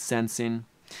extroverted sensing.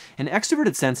 And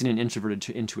extroverted sensing and introverted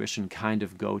intuition kind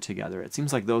of go together. It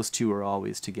seems like those two are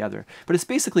always together. But it's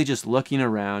basically just looking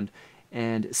around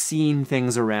and seeing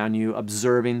things around you,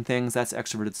 observing things. That's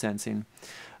extroverted sensing.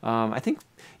 I think,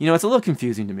 it's a little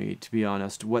confusing to me, to be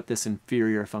honest, what this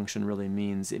inferior function really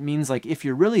means. It means like if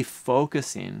you're really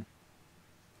focusing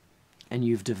and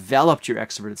you've developed your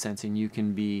extroverted sensing, you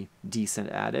can be decent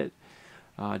at it.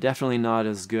 Definitely not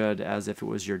as good as if it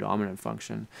was your dominant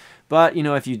function. But,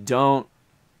 if you don't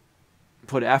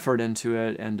put effort into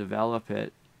it and develop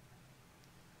it,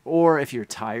 or if you're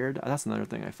tired, that's another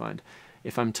thing I find.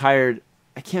 If I'm tired,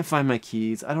 I can't find my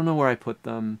keys. I don't know where I put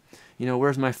them.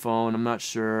 Where's my phone? I'm not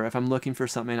sure. If I'm looking for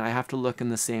something, I have to look in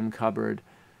the same cupboard.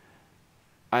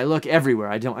 I look everywhere,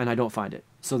 I don't find it.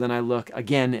 So then I look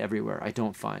again everywhere, I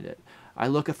don't find it. I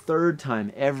look a third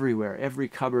time everywhere, every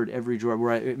cupboard, every drawer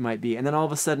where it might be. And then all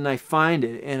of a sudden I find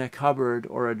it in a cupboard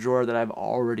or a drawer that I've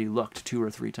already looked 2 or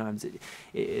 3 times.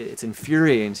 It's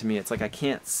infuriating to me. It's like I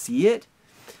can't see it.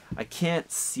 I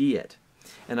can't see it.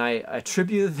 And I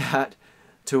attribute that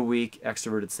to weak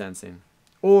extroverted sensing.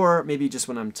 Or maybe just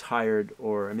when I'm tired,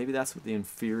 or maybe that's what the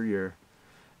inferior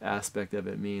aspect of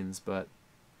it means. But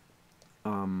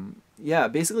yeah,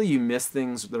 basically you miss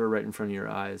things that are right in front of your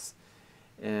eyes.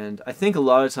 And I think a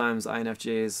lot of times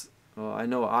INFJs Well, I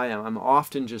know I am. I'm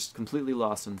often just completely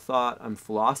lost in thought. I'm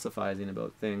philosophizing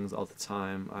about things all the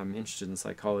time. I'm interested in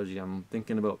psychology. I'm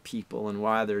thinking about people and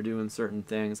why they're doing certain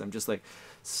things. I'm just like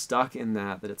stuck in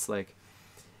that it's like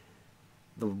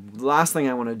the last thing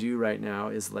I want to do right now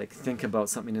is like think about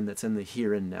something that's in the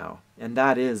here and now. And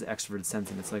that is extroverted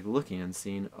sensing. It's like looking and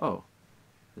seeing, oh,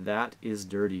 that is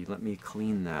dirty. Let me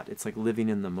clean that. It's like living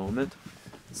in the moment.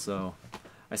 So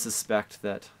I suspect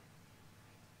that's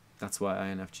why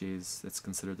INFJs, it's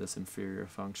considered this inferior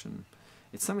function.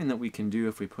 It's something that we can do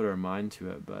if we put our mind to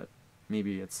it, but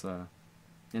maybe it's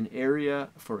an area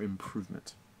for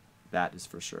improvement. That is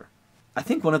for sure. I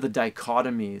think one of the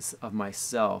dichotomies of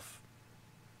myself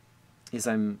is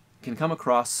can come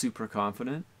across super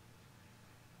confident,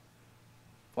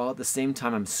 while at the same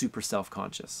time I'm super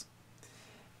self-conscious.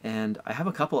 And I have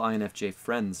a couple INFJ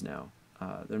friends now.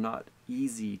 They're not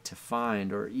easy to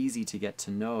find or easy to get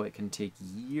to know. It can take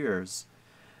years.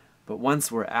 But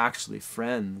once we're actually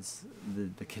friends,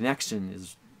 the connection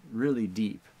is really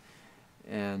deep.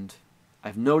 And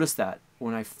I've noticed that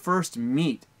when I first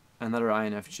meet another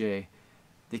INFJ,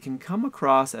 they can come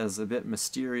across as a bit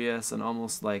mysterious and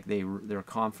almost like they're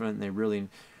confident and they really...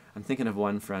 I'm thinking of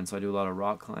one friend, so I do a lot of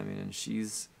rock climbing, and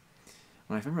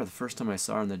when I remember the first time I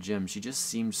saw her in the gym, she just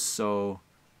seemed so...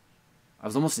 I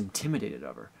was almost intimidated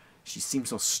of her. She seemed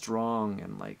so strong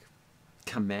and like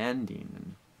commanding.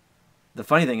 And the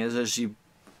funny thing is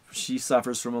she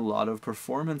suffers from a lot of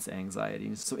performance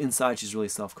anxiety. So inside she's really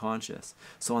self-conscious.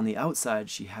 So on the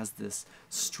outside she has this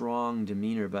strong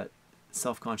demeanor, but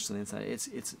self-conscious on the inside.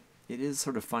 It is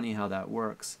sort of funny how that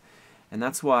works. And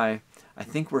that's why I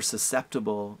think we're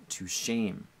susceptible to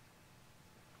shame.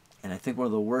 And I think one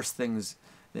of the worst things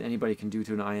that anybody can do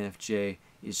to an INFJ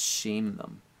is shame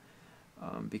them.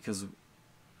 Because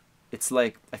it's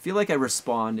like, I feel like I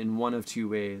respond in one of two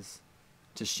ways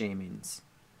to shamings.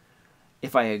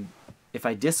 If I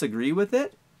disagree with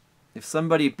it, if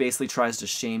somebody basically tries to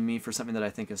shame me for something that I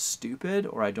think is stupid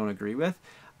or I don't agree with,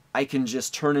 I can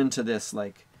just turn into this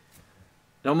like,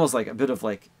 almost like a bit of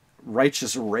like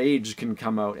righteous rage can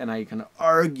come out, and I can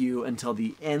argue until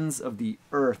the ends of the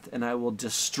earth, and I will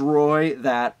destroy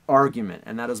that argument,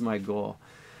 and that is my goal.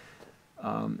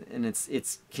 And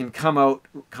it's can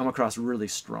come across really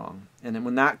strong. And then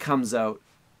when that comes out,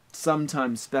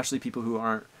 sometimes, especially people who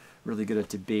aren't really good at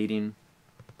debating,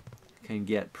 can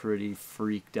get pretty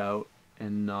freaked out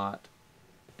and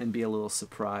be a little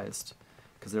surprised,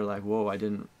 because they're like, whoa, I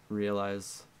didn't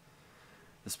realize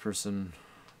this person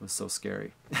was so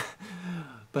scary.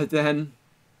 But then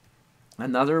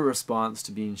another response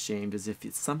to being shamed is if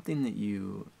it's something that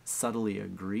you subtly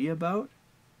agree about,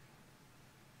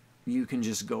 you can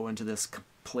just go into this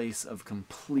place of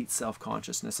complete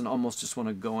self-consciousness and almost just want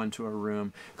to go into a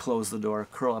room, close the door,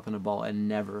 curl up in a ball, and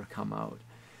never come out.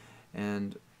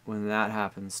 And when that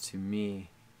happens to me,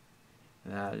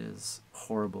 that is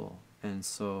horrible. And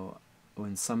so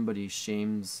when somebody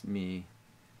shames me,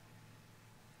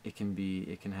 it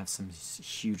can have some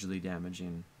hugely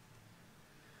damaging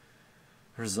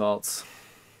results.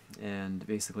 And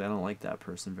basically I don't like that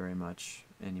person very much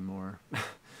anymore.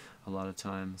 A lot of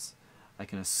times I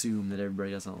can assume that everybody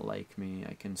doesn't like me.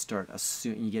 I can start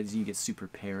assuming, you get super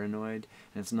paranoid,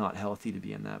 and it's not healthy to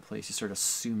be in that place. You start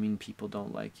assuming people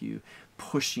don't like you,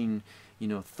 pushing,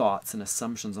 thoughts and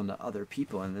assumptions onto other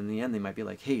people, and in the end they might be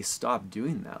like, hey, stop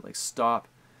doing that. Like, stop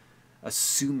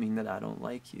assuming that I don't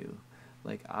like you.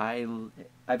 Like,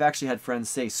 I've actually had friends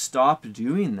say, stop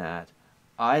doing that.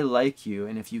 I like you,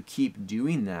 and if you keep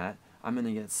doing that, I'm going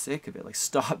to get sick of it. Like,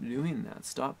 stop doing that.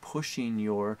 Stop pushing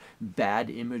your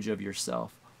bad image of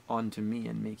yourself onto me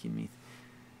and making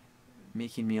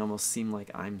me almost seem like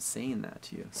I'm saying that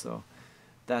to you. So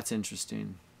that's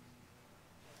interesting.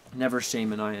 Never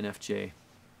shame an INFJ.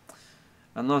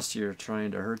 Unless you're trying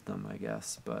to hurt them, I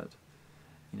guess. But,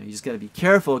 you just got to be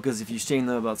careful, because if you shame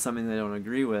them about something they don't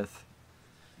agree with,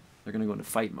 they're going to go into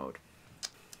fight mode.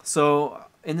 So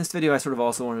in this video, I sort of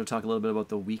also wanted to talk a little bit about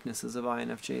the weaknesses of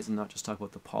INFJs and not just talk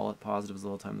about the positives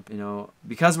all the time.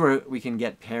 Because we can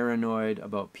get paranoid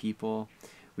about people,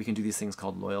 we can do these things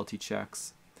called loyalty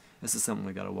checks. This is something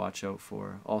we got to watch out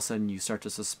for. All of a sudden, you start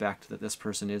to suspect that this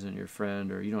person isn't your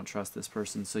friend, or you don't trust this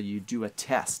person, so you do a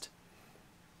test.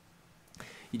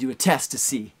 You do a test to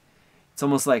see. It's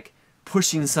almost like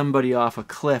pushing somebody off a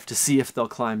cliff to see if they'll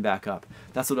climb back up.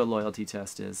 That's what a loyalty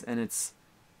test is. And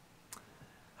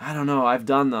I don't know, I've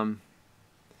done them,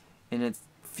 and it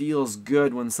feels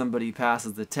good when somebody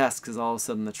passes the test, because all of a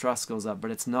sudden the trust goes up,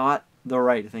 but it's not the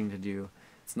right thing to do.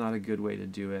 It's not a good way to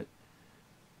do it.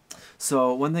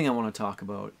 So one thing I want to talk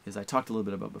about is, I talked a little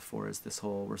bit about before, is this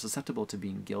whole, we're susceptible to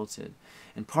being guilted.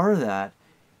 And part of that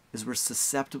is we're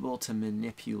susceptible to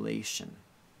manipulation.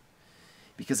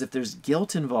 Because if there's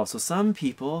guilt involved, so some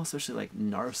people, especially like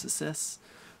narcissists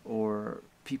or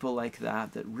people like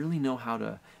that really know how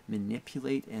to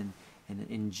manipulate and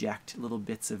inject little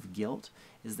bits of guilt,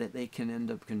 is that they can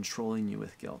end up controlling you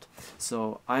with guilt.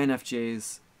 So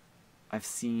INFJs, I've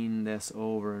seen this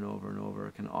over and over and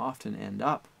over, can often end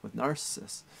up with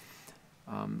narcissists.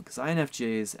 Because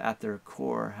INFJs at their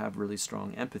core have really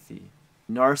strong empathy.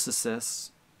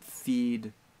 Narcissists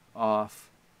feed off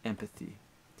empathy.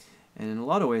 And in a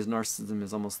lot of ways, narcissism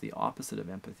is almost the opposite of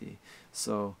empathy.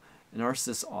 So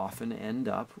narcissists often end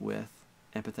up with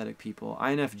empathetic people.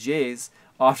 INFJs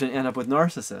often end up with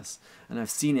narcissists. And I've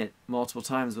seen it multiple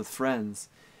times with friends.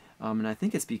 And I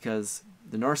think it's because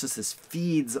the narcissist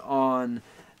feeds on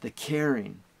the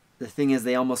caring. The thing is,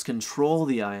 they almost control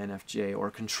the INFJ, or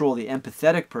control the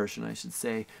empathetic person, I should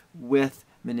say, with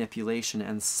manipulation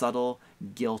and subtle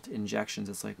guilt injections.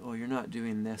 It's like, oh, you're not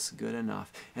doing this good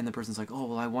enough. And the person's like, oh,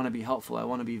 well, I want to be helpful. I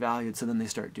want to be valued. So then they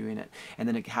start doing it. And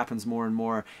then it happens more and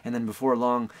more. And then before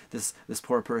long, this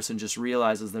poor person just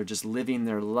realizes they're just living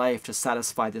their life to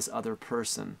satisfy this other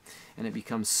person. And it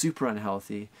becomes super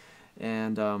unhealthy.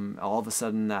 And all of a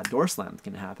sudden, that door slam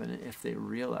can happen if they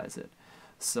realize it.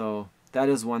 So that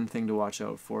is one thing to watch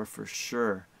out for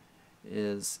sure,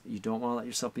 is you don't want to let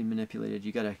yourself be manipulated.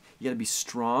 You gotta be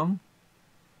strong.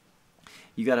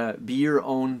 You gotta be your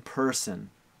own person,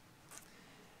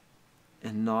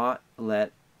 and not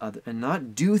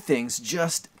do things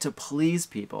just to please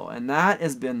people. And that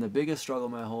has been the biggest struggle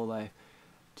my whole life.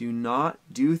 Do not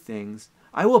do things.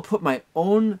 I will put my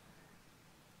own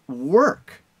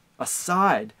work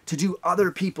aside to do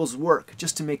other people's work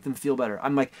just to make them feel better.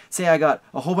 I'm like, say I got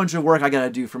a whole bunch of work I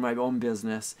gotta do for my own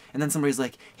business, and then somebody's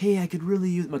like, hey, I could really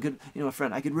use a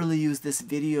friend, I could really use this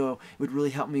video. It would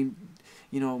really help me,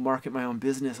 market my own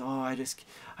business. Oh,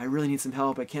 I really need some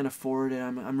help. I can't afford it.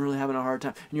 I'm really having a hard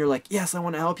time. And you're like, yes, I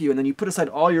want to help you. And then you put aside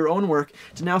all your own work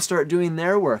to now start doing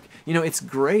their work. It's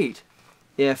great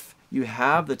if you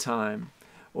have the time,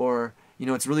 or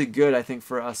it's really good, I think,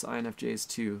 for us INFJs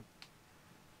to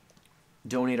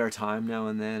donate our time now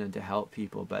and then and to help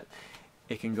people, but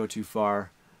it can go too far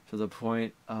to the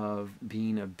point of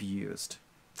being abused.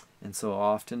 And so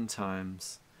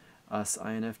oftentimes us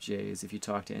INFJs, if you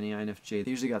talk to any INFJ, they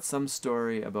usually got some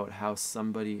story about how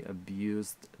somebody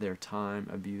abused their time,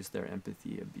 abused their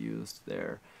empathy, abused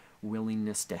their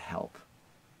willingness to help.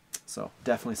 So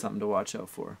definitely something to watch out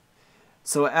for.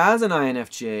 So as an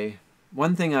INFJ,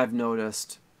 one thing I've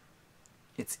noticed,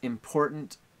 it's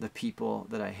important the people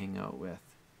that I hang out with.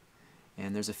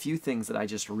 And there's a few things that I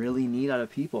just really need out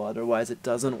of people, otherwise it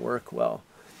doesn't work well.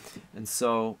 And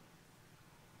so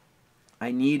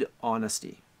I need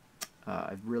honesty.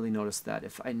 I've really noticed that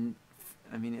I think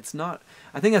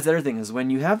that's the other thing, is when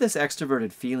you have this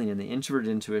extroverted feeling and the introverted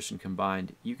intuition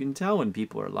combined, you can tell when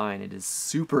people are lying. It is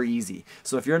super easy.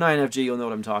 So if you're an INFJ, you'll know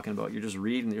what I'm talking about. You're just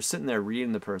you're sitting there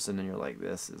reading the person, and you're like,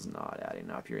 this is not adding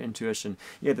up. Your intuition,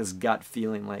 you get this gut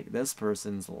feeling like, this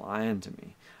person's lying to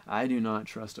me. I do not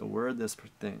trust a word this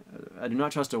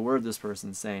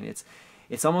person's saying.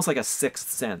 It's almost like a sixth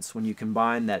sense when you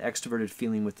combine that extroverted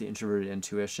feeling with the introverted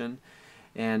intuition.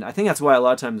 And I think that's why a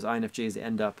lot of times INFJs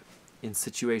end up in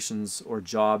situations or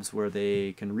jobs where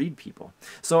they can read people.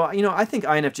 So, I think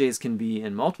INFJs can be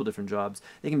in multiple different jobs.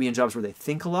 They can be in jobs where they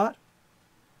think a lot,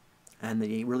 and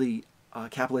they really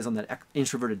capitalize on that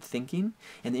introverted thinking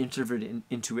and the introverted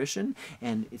intuition,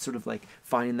 and it's sort of like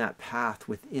finding that path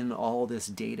within all this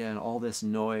data and all this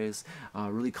noise,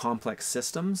 really complex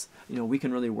systems. We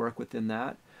can really work within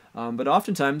that. But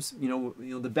oftentimes,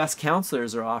 the best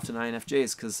counselors are often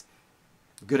INFJs, because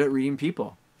good at reading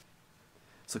people.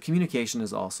 So communication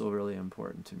is also really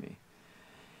important to me.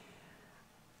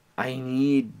 I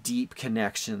need deep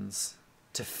connections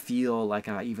to feel like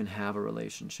I even have a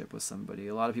relationship with somebody.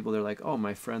 A lot of people, they're like, oh,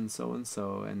 my friend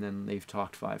so-and-so, and then they've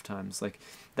talked 5 times. Like,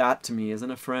 that to me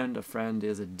isn't a friend. A friend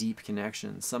is a deep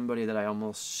connection, somebody that I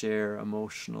almost share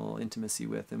emotional intimacy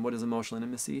with. And what is emotional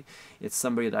intimacy? It's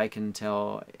somebody that I can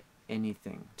tell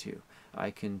anything to.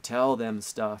 I can tell them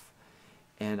stuff,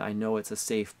 and I know it's a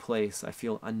safe place. I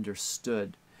feel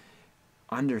understood.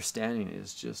 Understanding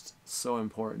is just so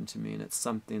important to me, and it's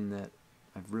something that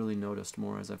I've really noticed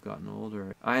more as I've gotten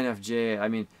older.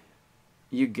 INFJ,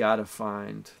 you gotta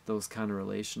find those kind of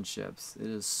relationships. It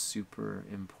is super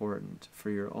important for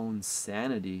your own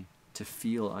sanity to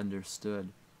feel understood.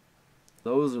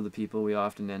 Those are the people we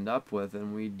often end up with,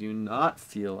 and we do not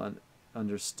feel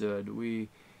understood. We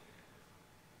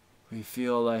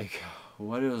feel like,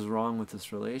 what is wrong with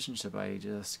this relationship? I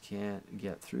just can't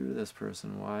get through to this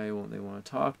person. Why won't they want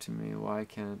to talk to me? Why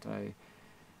can't I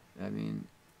I mean,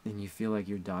 and you feel like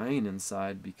you're dying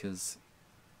inside because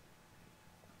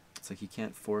it's like you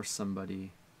can't force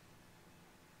somebody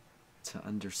to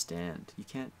understand. You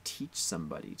can't teach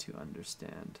somebody to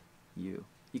understand you.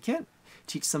 You can't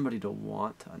teach somebody to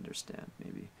want to understand,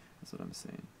 maybe. That's what I'm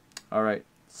saying. All right.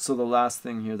 So the last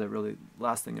thing that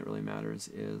really matters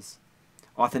is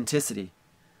authenticity.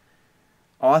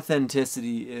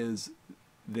 Authenticity is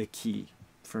the key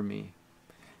for me.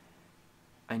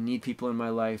 I need people in my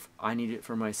life. I need it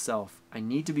for myself. I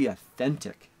need to be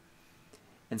authentic.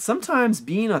 And sometimes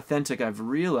being authentic, I've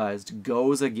realized,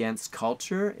 goes against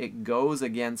culture. It goes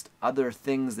against other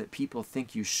things that people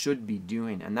think you should be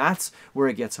doing. And that's where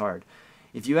it gets hard.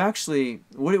 If you actually,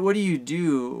 what do you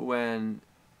do when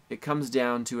it comes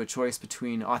down to a choice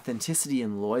between authenticity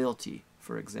and loyalty,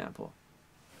 for example?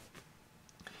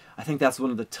 I think that's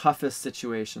one of the toughest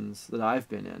situations that I've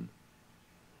been in.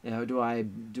 You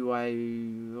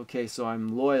know, okay, so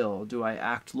I'm loyal. Do I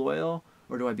act loyal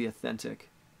or do I be authentic?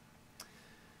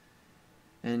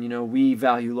 And, you know, we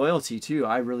value loyalty too.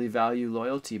 I really value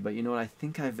loyalty, but you know what? I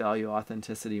think I value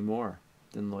authenticity more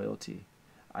than loyalty.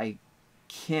 I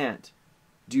can't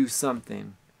do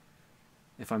something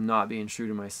if I'm not being true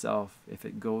to myself, if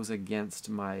it goes against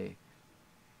my...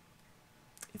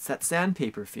 It's that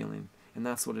sandpaper feeling, and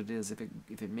that's what it is. If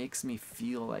it makes me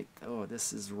feel like, oh,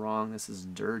 this is wrong, this is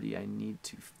dirty, I need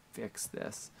to fix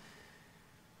this,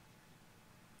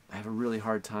 I have a really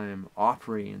hard time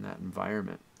operating in that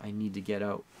environment. I need to get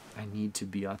out. I need to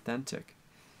be authentic.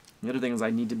 The other thing is I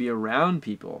need to be around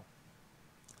people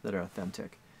that are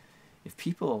authentic. If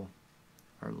people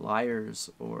are liars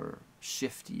or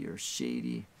shifty or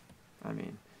shady, I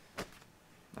mean,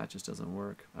 that just doesn't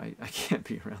work. I can't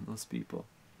be around those people.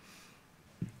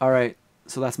 All right,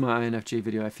 so that's my INFJ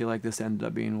video. I feel like this ended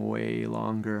up being way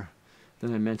longer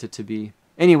than I meant it to be.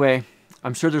 Anyway,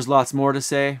 I'm sure there's lots more to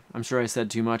say. I'm sure I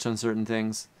said too much on certain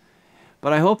things.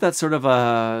 But I hope that's sort of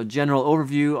a general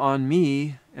overview on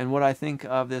me and what I think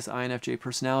of this INFJ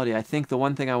personality. I think the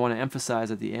one thing I want to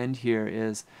emphasize at the end here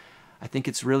is I think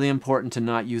it's really important to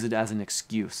not use it as an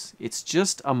excuse. It's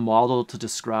just a model to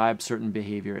describe certain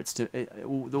behavior.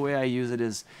 The way I use it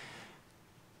is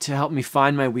to help me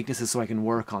find my weaknesses so I can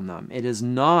work on them. It is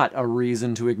not a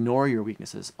reason to ignore your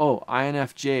weaknesses. Oh,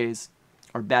 INFJs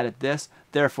are bad at this,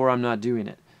 therefore I'm not doing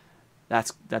it.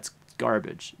 That's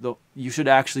garbage. Though you should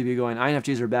actually be going,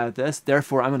 INFJs are bad at this,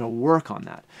 therefore I'm going to work on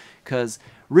that. Because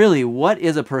really, what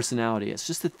is a personality? It's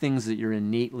just the things that you're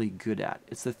innately good at.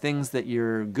 It's the things that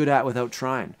you're good at without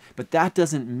trying. But that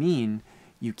doesn't mean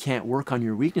you can't work on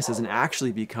your weaknesses and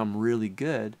actually become really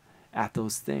good at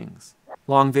those things.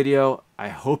 Long video. I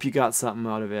hope you got something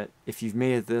out of it. If you've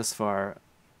made it this far,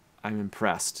 I'm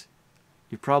impressed.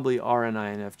 You probably are an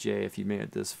INFJ if you made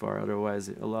it this far. Otherwise,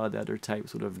 a lot of the other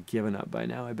types would have given up by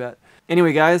now, I bet.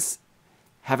 Anyway, guys,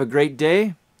 have a great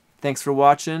day. Thanks for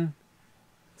watching.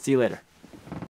 See you later.